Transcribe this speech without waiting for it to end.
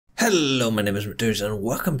Hello, my name is Menturius and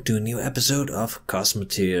welcome to a new episode of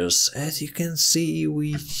Cosmoteers. As you can see,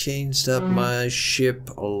 we changed up my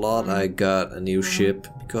ship a lot. I got a new ship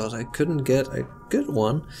because I couldn't get a good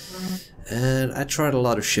one. And I tried a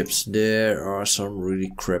lot of ships. There are some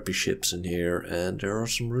really crappy ships in here and there are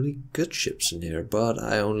some really good ships in here. But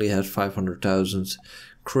I only had 500,000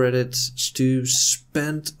 credits to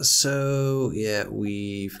spend. So yeah,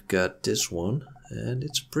 we've got this one. And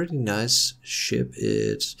it's a pretty nice ship.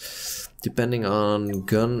 It's depending on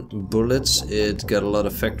gun bullets. It got a lot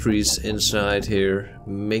of factories inside here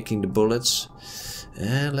making the bullets.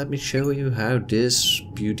 And let me show you how this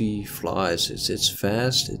beauty flies. It's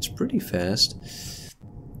fast. It's pretty fast.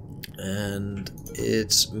 And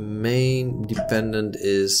its main dependent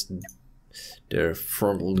is their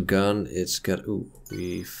frontal gun. It's got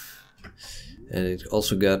and it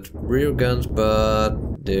also got rear guns,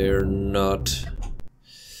 but they're not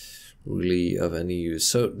really of any use.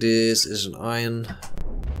 So this is an iron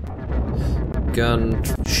gun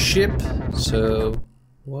ship. So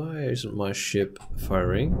why isn't my ship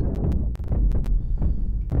firing?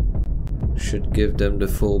 Should give them the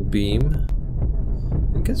full beam.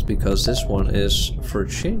 I guess because this one is for a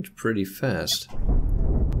change pretty fast.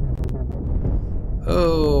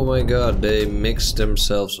 Oh my god, they mixed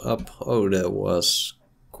themselves up. Oh, that was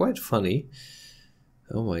quite funny.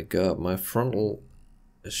 Oh my god, my frontal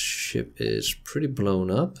ship is pretty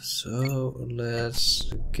blown up. So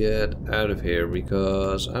let's get out of here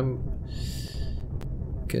because I'm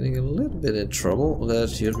getting a little bit in trouble.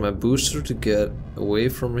 Let's use my booster to get away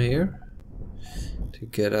from here, to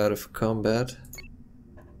get out of combat.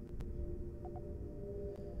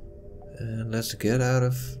 And let's get out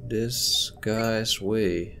of this guy's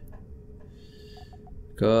way.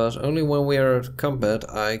 Because only when we are at combat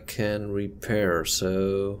I can repair.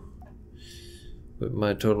 So with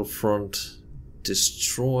my total front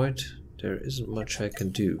destroyed, there isn't much I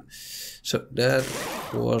can do. So that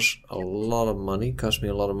was a lot of money. Cost me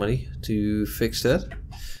a lot of money to fix that.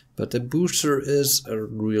 But the booster is a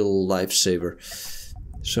real lifesaver.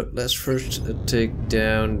 So let's first take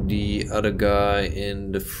down the other guy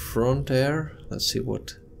in the front there. Let's see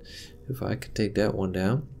what if I can take that one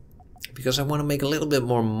down, because I want to make a little bit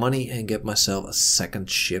more money and get myself a second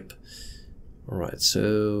ship. Alright,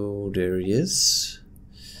 so there he is.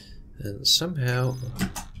 And somehow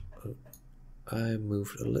I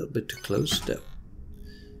moved a little bit too close.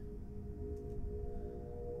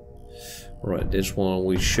 Alright, this one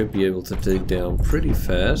we should be able to take down pretty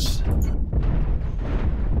fast.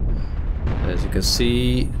 As you can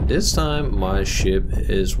see, this time my ship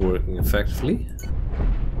is working effectively.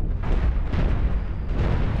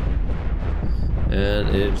 And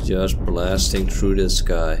it's just blasting through the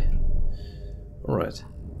sky. Alright.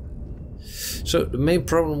 So the main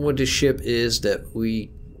problem with this ship is that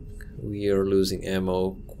we are losing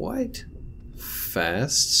ammo quite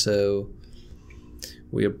fast. So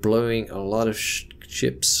we are blowing a lot of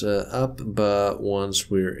ships up, but once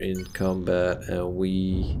we're in combat and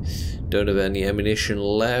we don't have any ammunition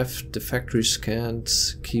left, the factories can't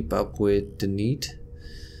keep up with the need.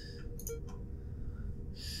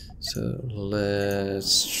 So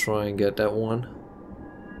let's try and get that one.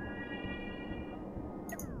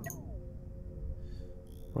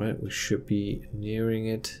 Right, we should be nearing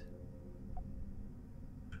it.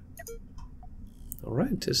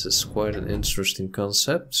 Alright, this is quite an interesting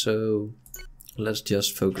concept, so let's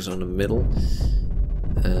just focus on the middle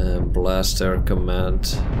and blast our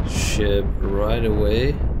command ship right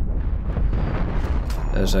away,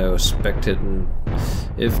 as I expected. And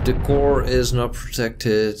if the core is not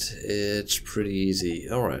protected, it's pretty easy.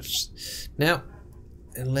 Alright, now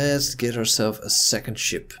let's get ourselves a second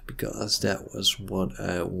ship, because that was what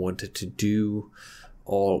I wanted to do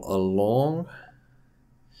all along.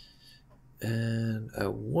 And I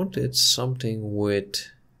wanted something with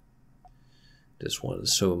this one.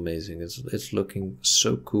 Is so amazing. It's looking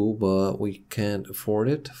so cool, but we can't afford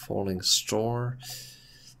it. Falling Star,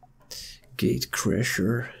 Gate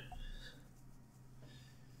Crasher.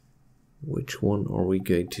 Which one are we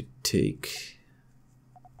going to take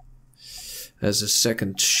as a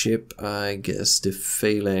second ship? I guess the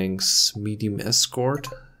Phalanx Medium Escort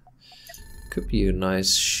could be a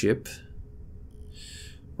nice ship.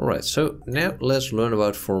 Alright, so now let's learn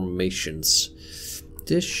about formations.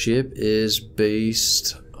 This ship is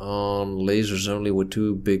based on lasers only with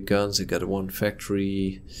 2 big guns. It got 1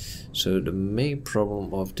 factory. So the main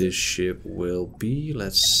problem of this ship will be,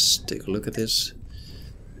 let's take a look at this.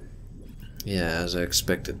 Yeah, as I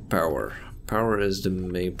expected, power. Power is the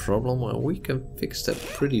main problem, and we can fix that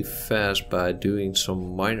pretty fast by doing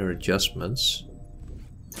some minor adjustments.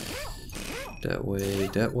 That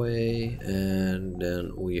way, and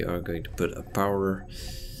then we are going to put a power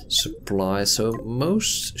supply. So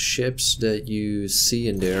most ships that you see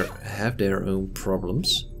in there have their own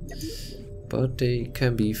problems, but they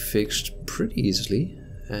can be fixed pretty easily.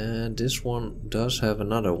 And this one does have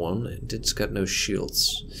another one. It's got no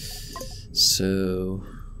shields. So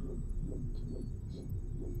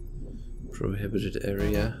prohibited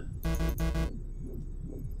area.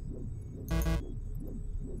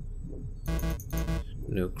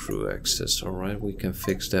 No crew access. Alright, we can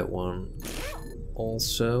fix that one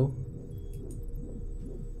also.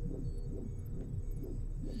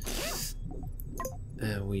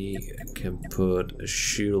 And we can put a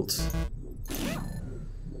shield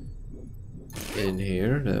in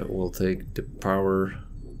here that will take the power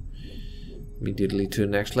immediately to the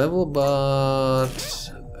next level,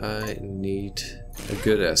 but I need a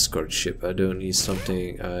good escort ship. I don't need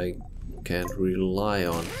something I can't rely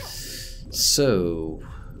on. So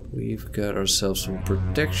we've got ourselves some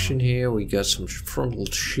protection here. We got some frontal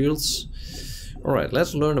shields. Alright,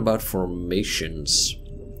 let's learn about formations.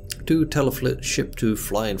 To tell a ship to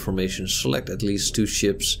fly in formation, select at least 2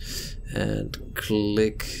 ships and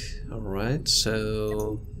click. Alright,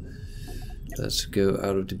 so let's go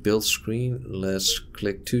out of the build screen. Let's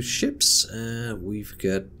click 2 ships and we've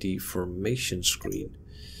got the formation screen.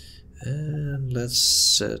 And let's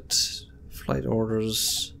set flight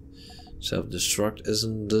orders. Self-destruct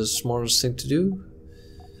isn't the smartest thing to do.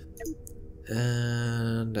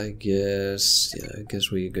 And I guess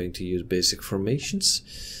we're going to use basic formations.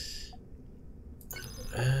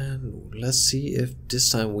 And let's see if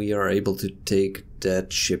this time we are able to take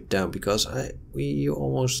that ship down, because we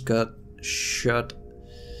almost got shot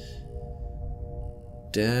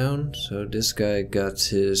down. So this guy got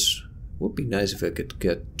his. Would be nice if I could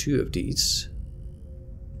get 2 of these.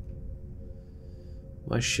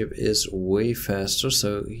 My ship is way faster,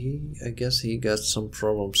 so I guess he got some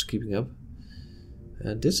problems keeping up.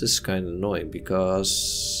 And this is kind of annoying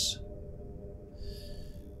because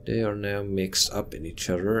they are now mixed up in each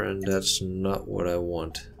other, and that's not what I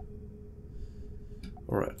want.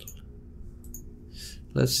 Alright.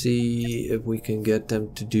 Let's see if we can get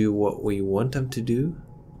them to do what we want them to do.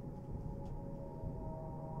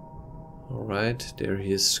 Alright, there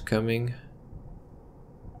he is coming.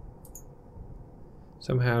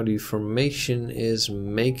 Somehow the formation is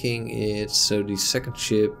making it so the second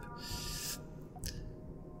ship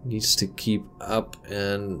needs to keep up,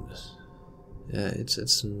 and yeah,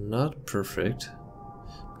 it's not perfect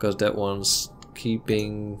because that one's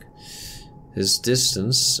keeping his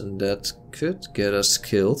distance, and that could get us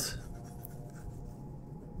killed.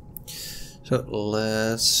 So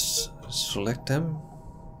let's select them.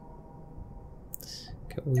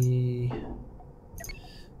 Can we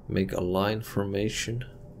make a line formation?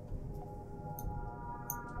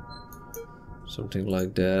 Something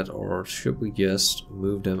like that, or should we just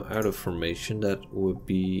move them out of formation? That would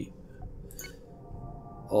be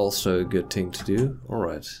also a good thing to do.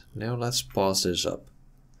 Alright, now let's pause this up.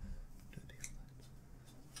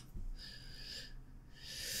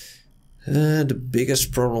 The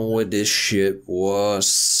biggest problem with this ship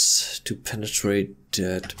was to penetrate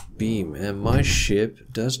that beam, and my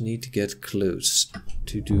ship does need to get close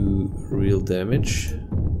to do real damage.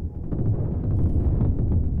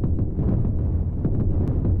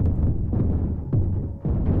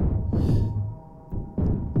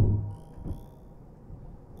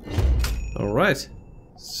 Alright,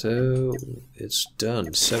 so it's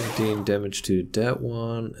done. 17 damage to that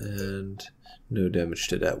one and no damage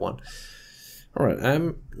to that one. Alright,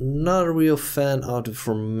 I'm not a real fan of the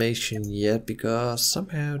formation yet, because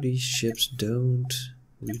somehow these ships don't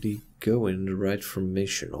really go in the right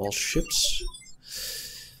formation. All ships.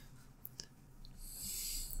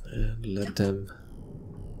 And let them...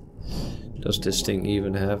 Does this thing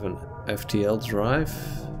even have an FTL drive?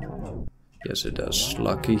 Yes, it does.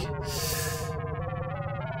 Lucky.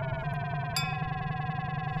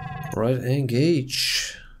 Alright,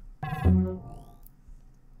 engage.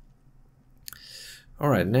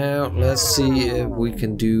 Alright, now let's see if we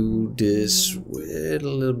can do this with a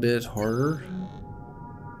little bit harder.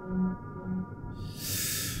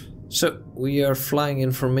 So, we are flying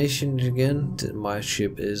in formation again. My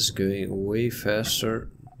ship is going way faster.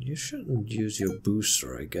 You shouldn't use your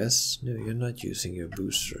booster, I guess. No, you're not using your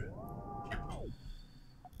booster.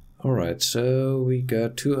 Alright, so we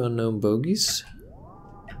got 2 unknown bogies.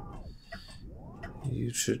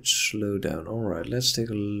 You should slow down. Alright, let's take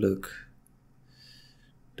a look.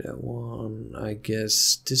 That one, I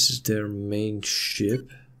guess this is their main ship.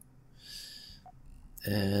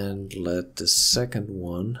 And let the second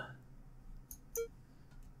one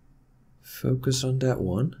focus on that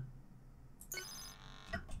one.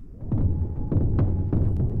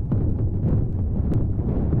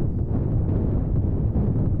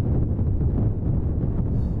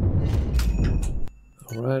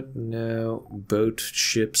 Alright, now both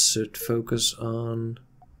ships should focus on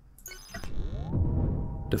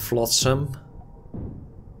the flotsam.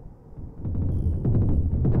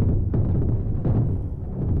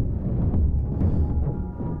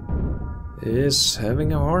 Is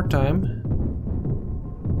having a hard time.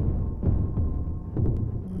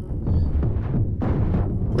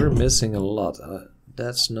 We're missing a lot.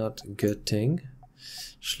 That's not a good thing.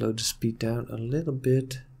 Slow the speed down a little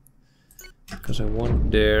bit because I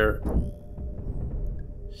want their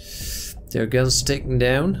guns taken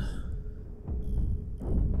down.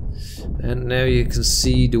 And now you can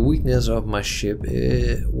see the weakness of my ship.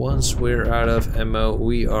 Once we're out of ammo,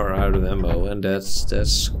 we are out of ammo, and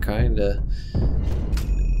that's kinda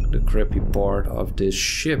the crappy part of this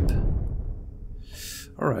ship.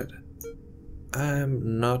 Alright,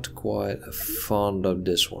 I'm not quite fond of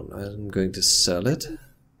this one. I'm going to sell it.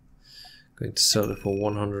 Going to sell it for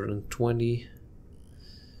 120.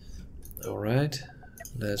 Alright,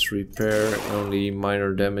 let's repair, only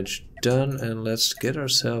minor damage done, and let's get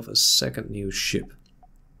ourselves a second new ship.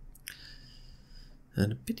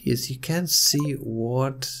 And the pity is you can't see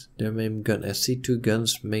what their main gun. I see two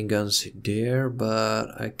main guns there,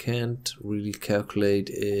 but I can't really calculate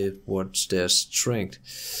what's their strength.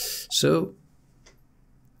 So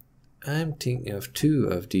I'm thinking of two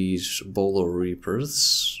of these boulder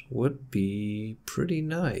reapers would be pretty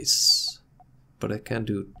nice, but I can't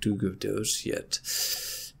do two of those yet.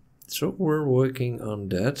 So we're working on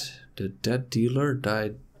that. The dead dealer,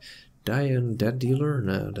 Diane dead dealer?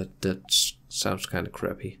 No, that sounds kind of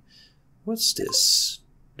crappy. What's this?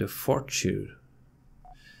 The fortune.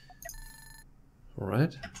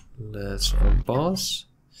 Alright, let's unpause.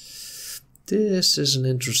 This is an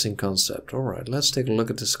interesting concept. Alright, let's take a look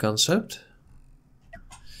at this concept.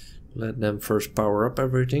 Let them first power up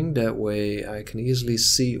everything, that way I can easily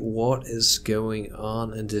see what is going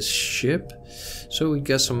on in this ship. So we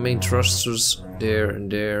got some main thrusters there and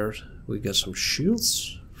there. We got some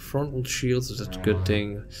shields, frontal shields, that's a good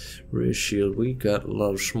thing. Rear shield, we got a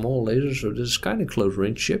lot of small lasers, so this is kind of close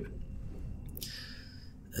range ship.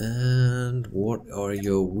 And what are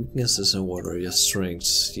your weaknesses and what are your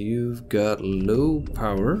strengths? You've got low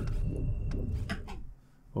power.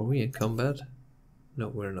 Are we in combat? No,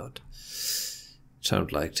 we're not.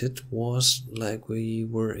 Sound like it was like we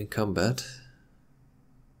were in combat.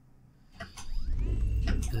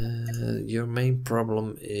 Your main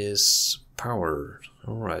problem is power.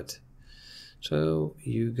 Alright. So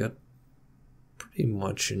you got pretty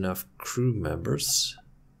much enough crew members.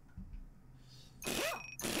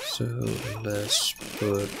 So let's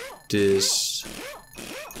put this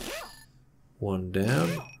one down.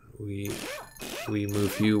 We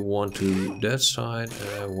move you one to that side, and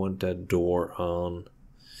I want that door on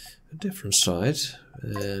a different side.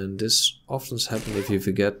 And this often happens if you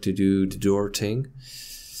forget to do the door thing.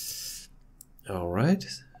 Alright,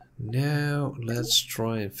 now let's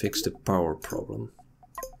try and fix the power problem.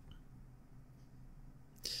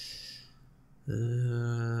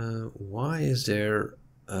 Why is there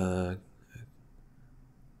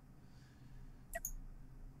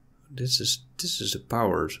this is a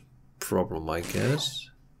power problem, I guess.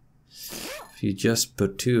 If you just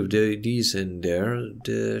put two of these in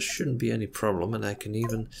there shouldn't be any problem, and I can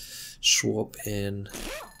even swap in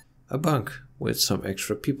a bunk with some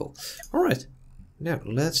extra people. Alright, now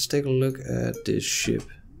let's take a look at this ship,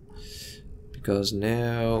 because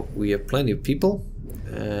now we have plenty of people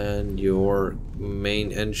and your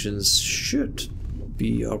main engines should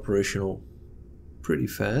be operational pretty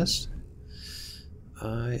fast.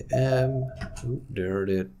 I am... Ooh, there are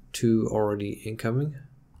the two already incoming.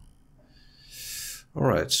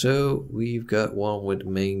 Alright, so we've got one with the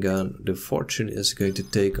main gun. The Fortune is going to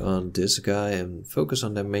take on this guy and focus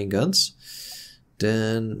on their main guns.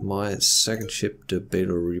 Then my second ship, the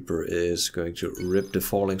Beta Reaper, is going to rip the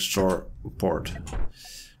Falling Star apart.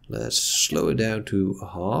 Let's slow it down to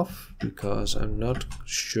half, because I'm not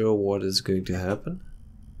sure what is going to happen.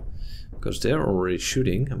 Because they're already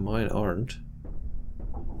shooting and mine aren't.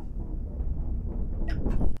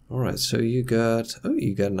 Alright, so you got... Oh,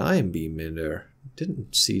 you got an ion beam in there.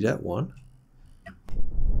 Didn't see that one.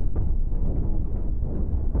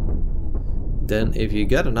 Then if you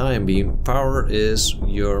got an ion beam, power is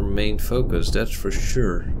your main focus, that's for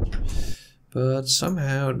sure. But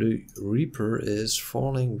somehow the Reaper is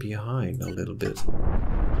falling behind a little bit.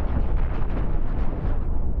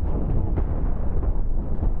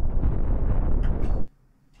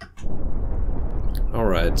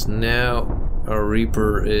 Alright, now our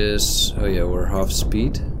Reaper is... oh yeah, we're half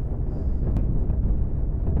speed.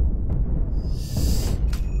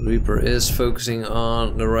 Reaper is focusing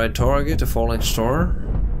on the right target, a falling star.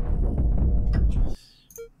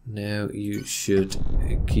 Now you should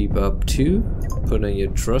keep up too. Put on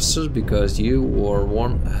your thrusters because you are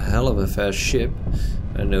one hell of a fast ship.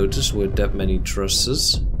 I noticed with that many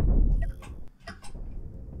thrusters.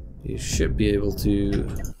 You should be able to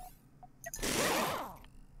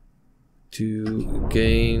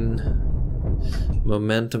gain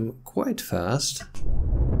momentum quite fast.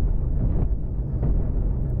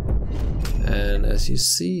 And as you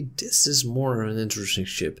see, this is more an interesting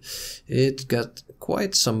ship. It got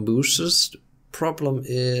quite some boosters. The problem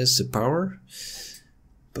is the power,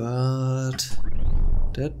 but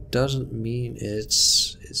that doesn't mean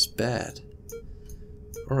it's bad.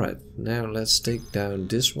 Alright, now let's take down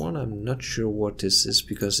this one. I'm not sure what this is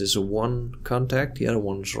because it's a 1 contact, the other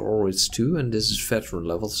ones are always 2, and this is veteran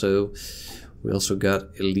level, so we also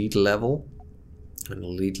got elite level. And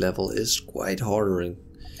elite level is quite harder in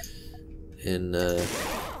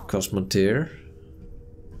Cosmoteer.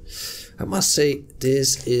 I must say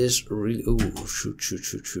this is really... oh,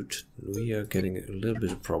 shoot. We are getting a little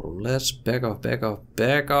bit of problem. Let's back off.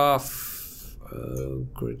 Oh,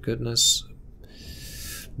 great goodness.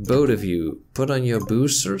 Both of you, put on your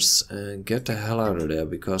boosters and get the hell out of there,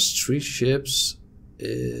 because 3 ships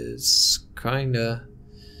is kinda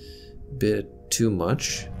bit too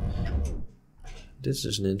much. This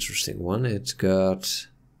is an interesting one. It's got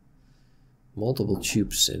multiple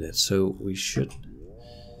tubes in it, so we should...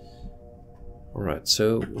 alright,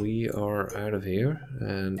 so we are out of here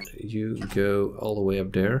and you go all the way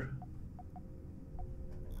up there.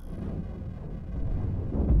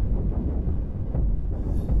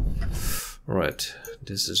 Alright,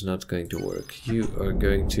 this is not going to work. You are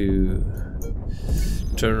going to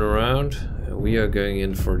turn around and we are going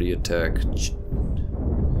in for the attack.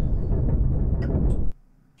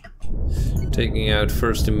 Taking out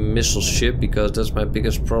first the missile ship because that's my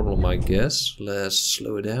biggest problem, I guess. Let's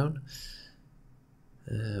slow it down.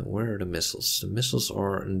 Where are the missiles? The missiles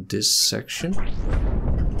are in this section.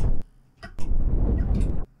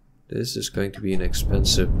 This is going to be an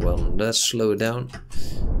expensive one. Let's slow it down.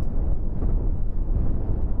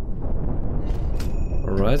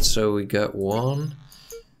 Alright, so we got one.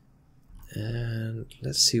 And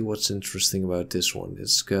let's see what's interesting about this one.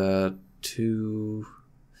 It's got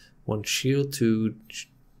one shield, 2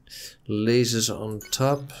 lasers on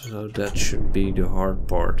top, so that should be the hard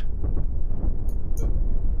part.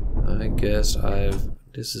 I guess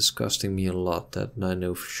this is costing me a lot, that I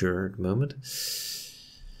know for sure at the moment.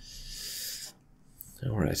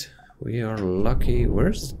 Alright, we are lucky.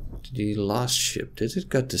 Where's the last ship? Did it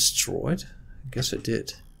get destroyed? I guess it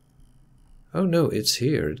did. Oh no, it's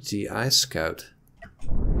here. It's the Ice Scout.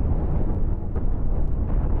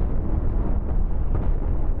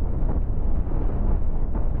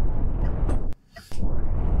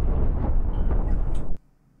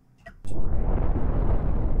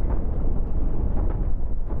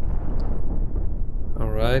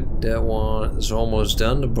 Alright, that one is almost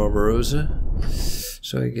done, the Barbarossa.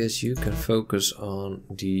 So I guess you can focus on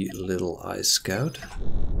the little Ice Scout.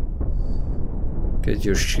 Get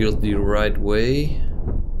your shield the right way.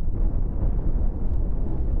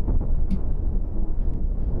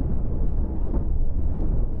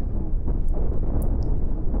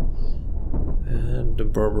 And the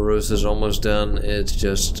Barbarossa is almost done. It's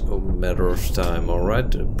just a matter of time.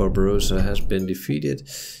 Alright, the Barbarossa has been defeated.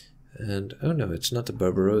 And oh no, it's not the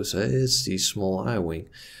Barbarossa, it's the small I-wing.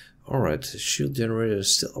 Alright, the shield generator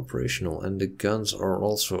is still operational and the guns are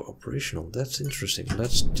also operational. That's interesting.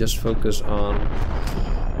 Let's just focus on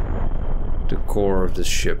the core of the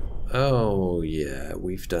ship. Oh yeah,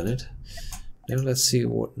 we've done it. Now let's see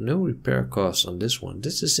what... no repair costs on this one.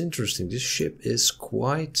 This is interesting. This ship is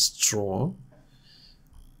quite strong.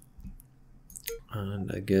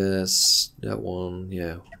 And I guess that one,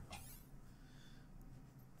 yeah.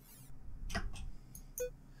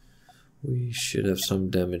 We should have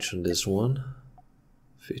some damage on this one.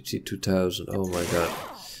 52,000. Oh my god.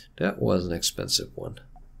 That was an expensive one.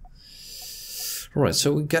 Alright,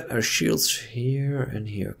 so we got our shields here and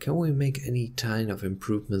here. Can we make any kind of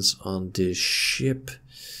improvements on this ship?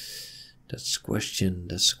 That's the question.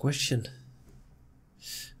 That's the question.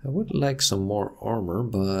 I would like some more armor,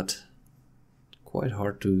 but quite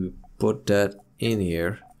hard to put that in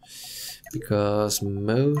here because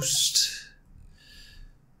most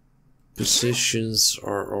positions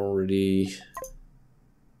are already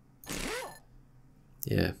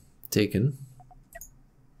taken.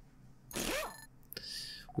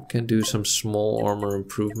 We can do some small armor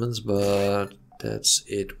improvements, but that's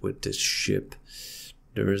it with this ship.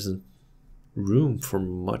 There isn't room for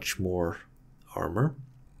much more armor.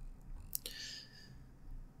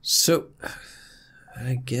 So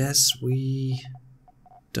I guess we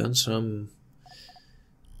done some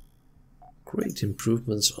great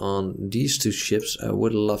improvements on these two ships. I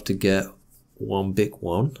would love to get one big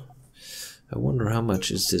one. I wonder how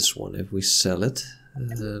much is this one if we sell it.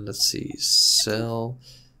 Let's see, sell.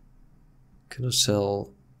 Can I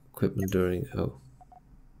sell equipment during? Oh.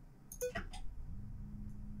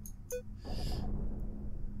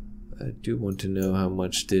 I do want to know how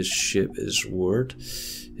much this ship is worth.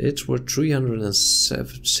 It's worth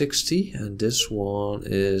 360 and this one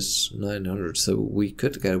is 900, so we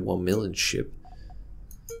could get a 1 million ship.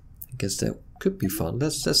 I guess that could be fun.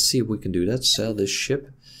 Let's see if we can do that. Sell this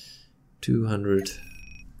ship 200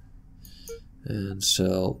 and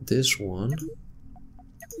sell this one,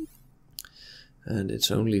 and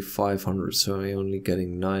it's only 500, so I'm only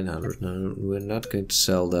getting 900. Now we're not going to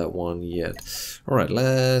sell that one yet. Alright,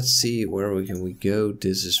 let's see where we can go.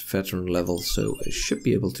 This is veteran level, so I should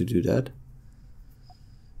be able to do that.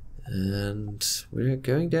 And we're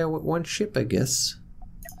going there with one ship, I guess.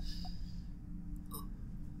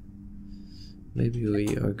 Maybe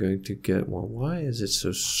we are going to get one. Why is it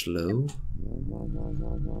so slow?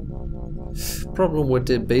 Problem with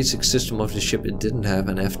the basic system of the ship, it didn't have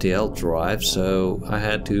an FTL drive, so I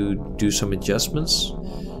had to do some adjustments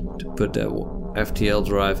to put that FTL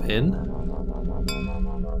drive in,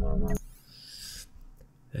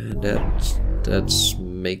 and that's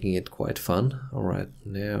making it quite fun. Alright,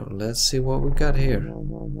 now let's see what we got here.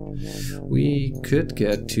 We could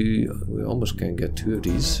get two, we almost can get two of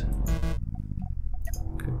these.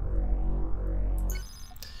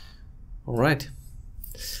 Alright,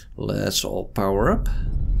 let's all power up.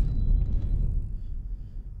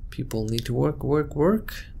 People need to work.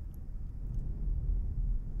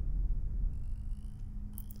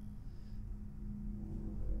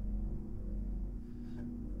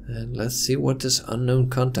 And let's see what this unknown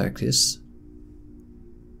contact is.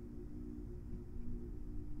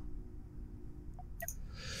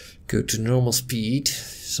 Go to normal speed.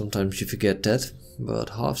 Sometimes you forget that,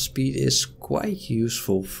 but half speed is quite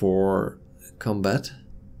useful for combat.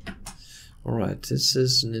 Alright, this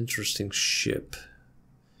is an interesting ship.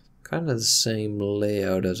 Kind of the same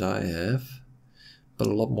layout as I have, but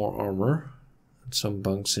a lot more armor and some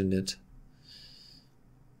bunks in it.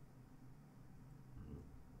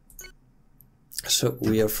 So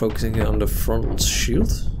we are focusing on the frontal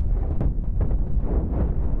shield.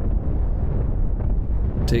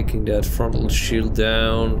 Taking that frontal shield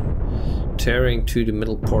down, tearing to the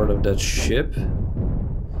middle part of that ship.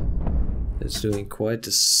 It's doing quite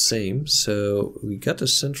the same. So we got the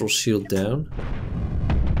central shield down.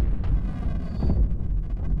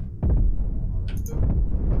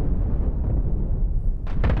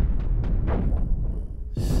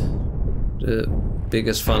 The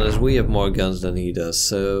biggest fun is we have more guns than he does,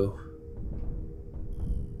 so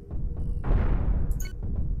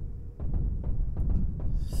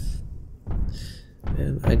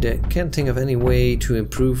and I can't think of any way to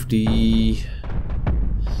improve the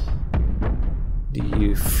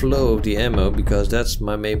flow of the ammo, because that's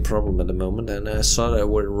my main problem at the moment. And I saw that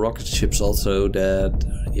with rocket ships also, that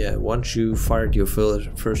yeah, once you fired your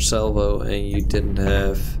first salvo and you didn't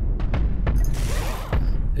have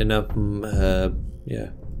enough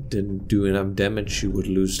didn't do enough damage, you would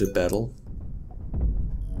lose the battle.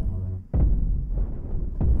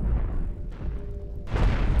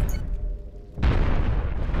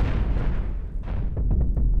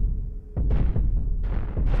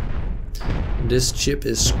 This ship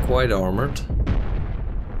is quite armored.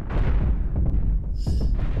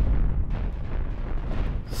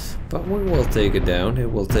 But we will take it down.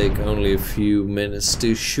 It will take only a few minutes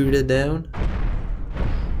to shoot it down.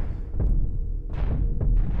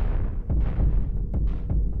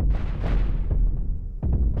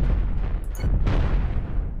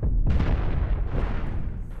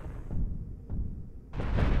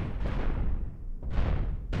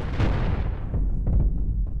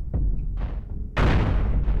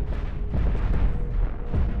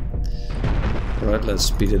 Alright, let's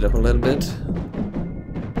speed it up a little bit.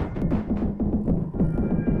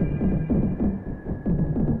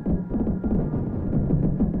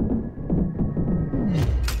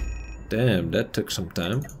 Damn, that took some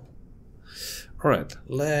time. Alright,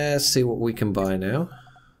 let's see what we can buy now.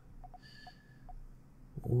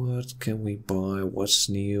 What can we buy? What's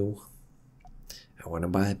new? I want to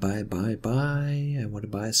buy. I want to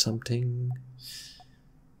buy something.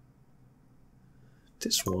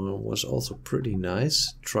 This one was also pretty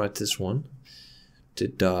nice. Tried this one.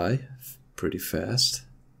 Did die pretty fast.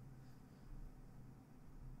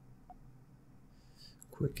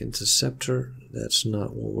 Quick interceptor. That's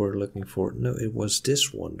not what we're looking for. No, it was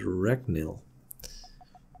this one, the Ragnil.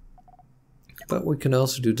 But we can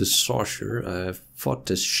also do the Saucer. I've fought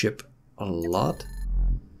this ship a lot.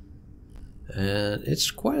 And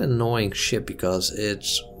it's quite an annoying ship because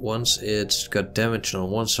it's once it's got damage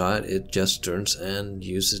on one side, it just turns and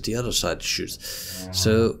uses the other side to shoot.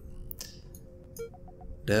 So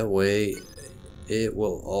that way it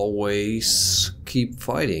will always keep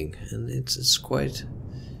fighting, and it's quite.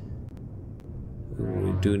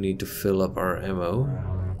 We do need to fill up our ammo,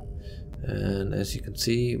 and as you can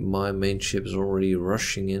see, my main ship is already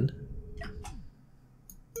rushing in.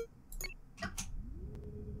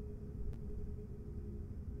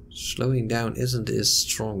 Slowing down isn't his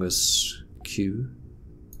strongest cue,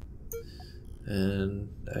 and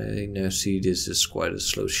I now see this is quite a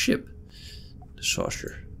slow ship, the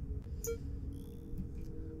Saucer.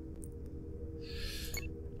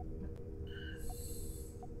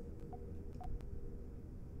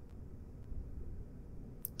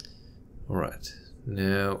 Alright,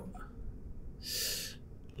 now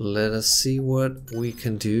let us see what we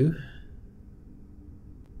can do.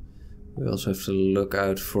 We also have to look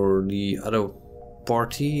out for the other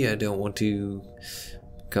party. I don't want to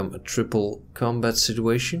become a triple combat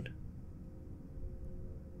situation.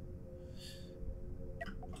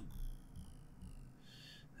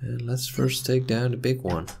 And let's first take down the big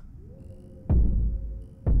one.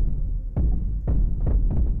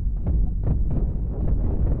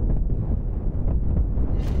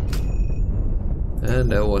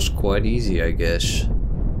 And that was quite easy, I guess.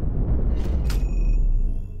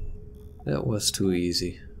 That was too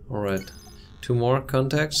easy. Alright, 2 more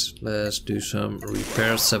contacts. Let's do some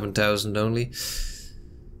repairs, 7,000 only.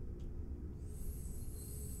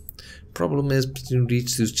 Problem is between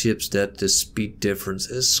these two ships that the speed difference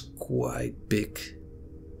is quite big.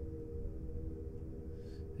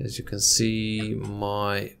 As you can see,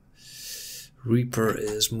 my Reaper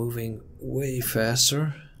is moving way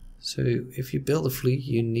faster. So if you build a fleet,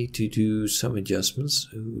 you need to do some adjustments.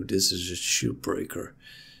 Ooh, this is a shoot breaker.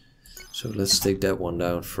 So let's take that one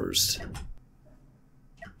down first.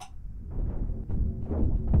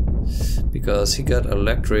 Because he got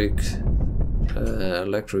electric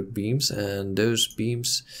beams, and those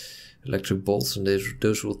beams, electric bolts, and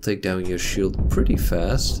those will take down your shield pretty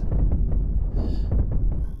fast.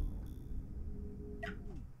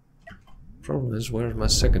 Problem is, where's my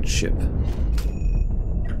second ship?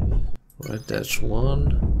 Right, that's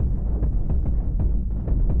one.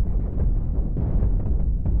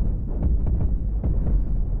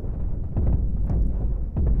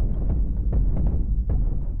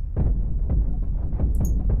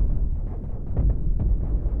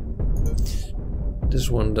 This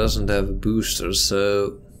one doesn't have a booster,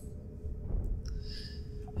 so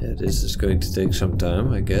yeah, this is going to take some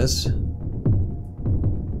time, I guess.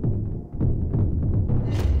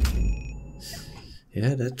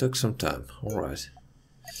 Yeah, that took some time. Alright.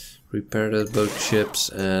 Repair those both ships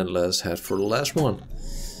and let's head for the last one.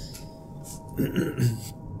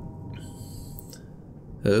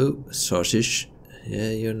 Oh, sausage.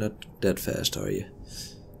 Yeah, you're not that fast, are you?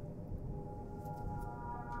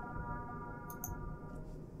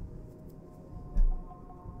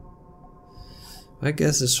 I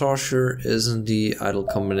guess the Saucer isn't the ideal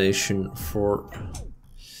combination for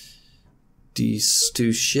these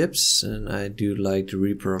two ships, and I do like the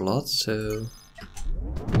Reaper a lot, so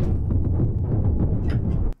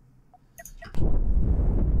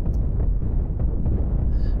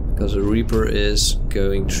because the Reaper is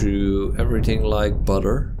going through everything like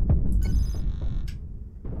butter.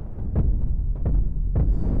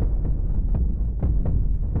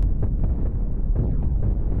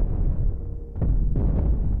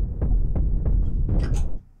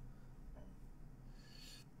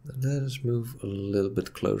 Let us move a little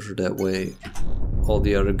bit closer, that way all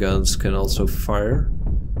the other guns can also fire.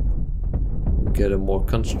 Get a more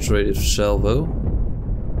concentrated salvo.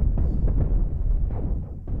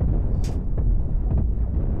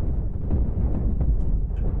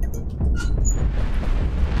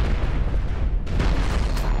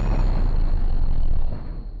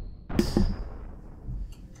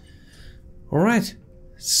 Alright,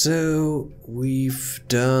 so we've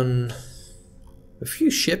done a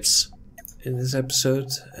few ships in this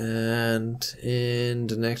episode, and in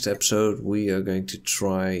the next episode we are going to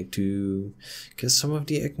try to get some of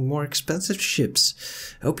the more expensive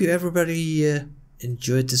ships. I hope you everybody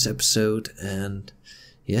enjoyed this episode, and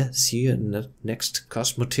yeah, see you in the next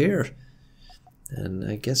Cosmoteer. And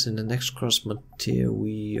I guess in the next Cosmoteer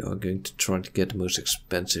we are going to try to get the most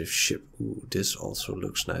expensive ship. Ooh, this also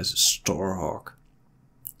looks nice, a Starhawk.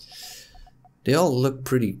 They all look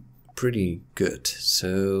pretty good,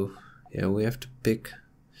 so yeah, we have to pick.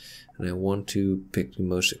 And I want to pick the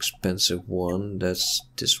most expensive one. This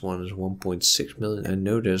one is 1.6 million. I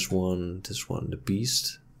know there's this one, the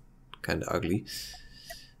Beast, kind of ugly.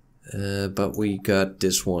 But we got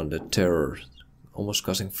this one, the Terror, almost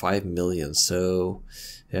costing 5 million. So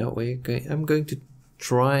yeah, I'm going to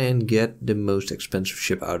try and get the most expensive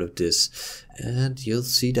ship out of this, and you'll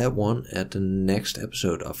see that one at the next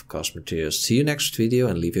episode of Cosmoteer. See you next video,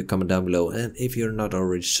 and leave your comment down below. And if you're not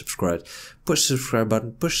already subscribed, push the subscribe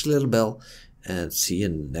button, push the little bell, and see you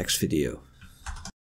in the next video.